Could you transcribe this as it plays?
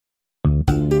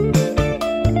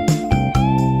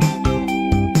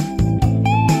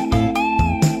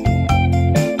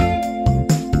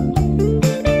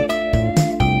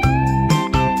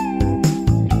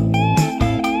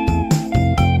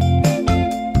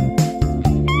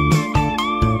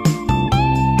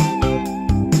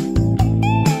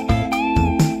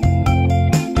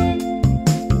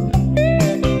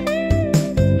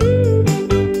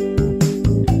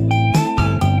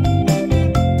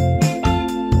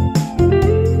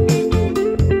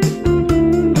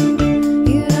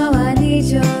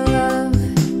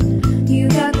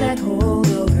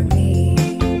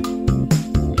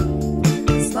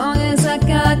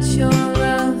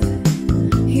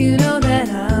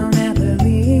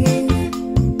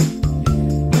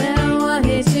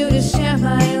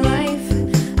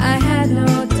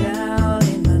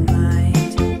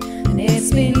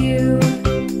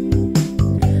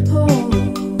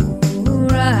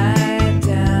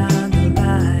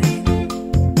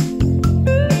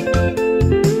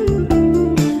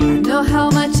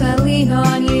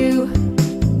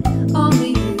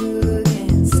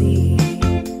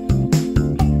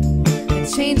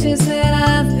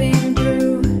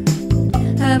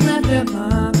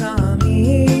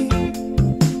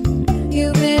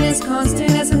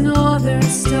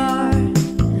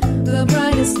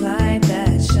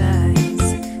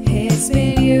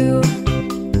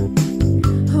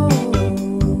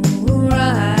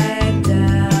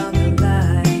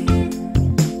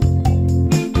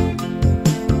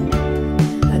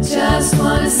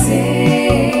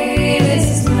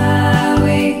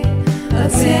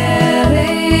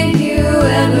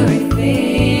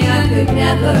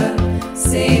never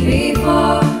say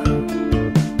before.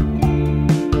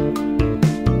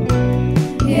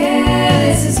 Yeah,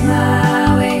 this is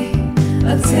my way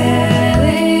of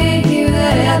telling you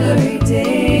that every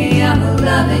day I'm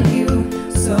loving you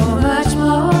so much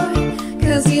more.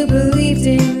 'Cause you believed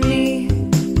in me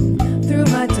through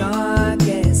my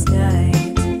darkest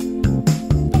night,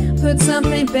 put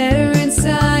something better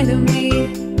inside of me.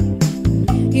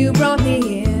 You brought me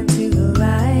into the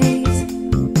light,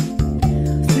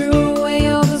 threw away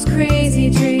all those crazy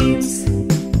dreams.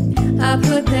 I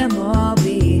put them all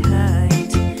behind,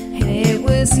 and it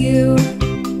was you.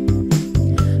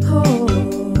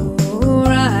 Oh,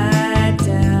 right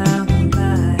down the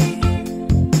line.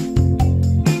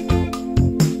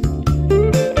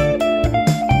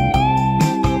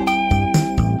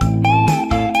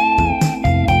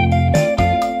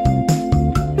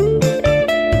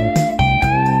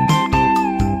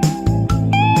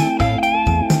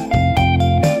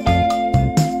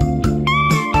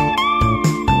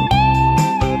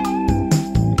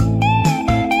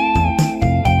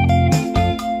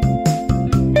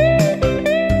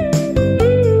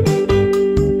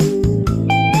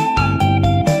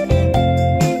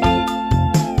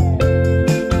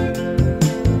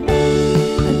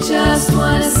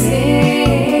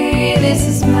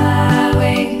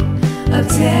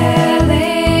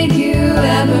 Telling you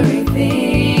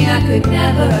everything I could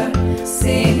never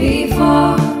say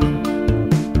before.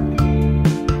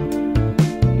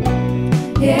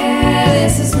 Yeah,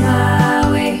 this is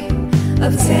my way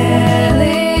of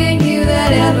telling you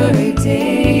that every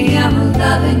day I'm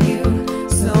loving you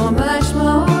so much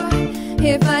more.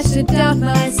 If I should doubt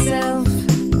myself,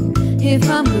 if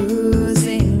I'm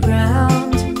losing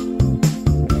ground,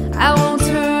 I won't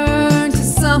turn to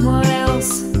someone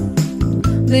else.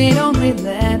 They'd only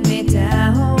let me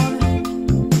down.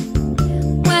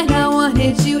 When I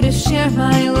wanted you to share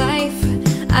my life,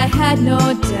 I had no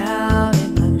doubt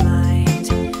in my mind,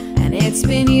 and it's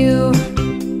been you.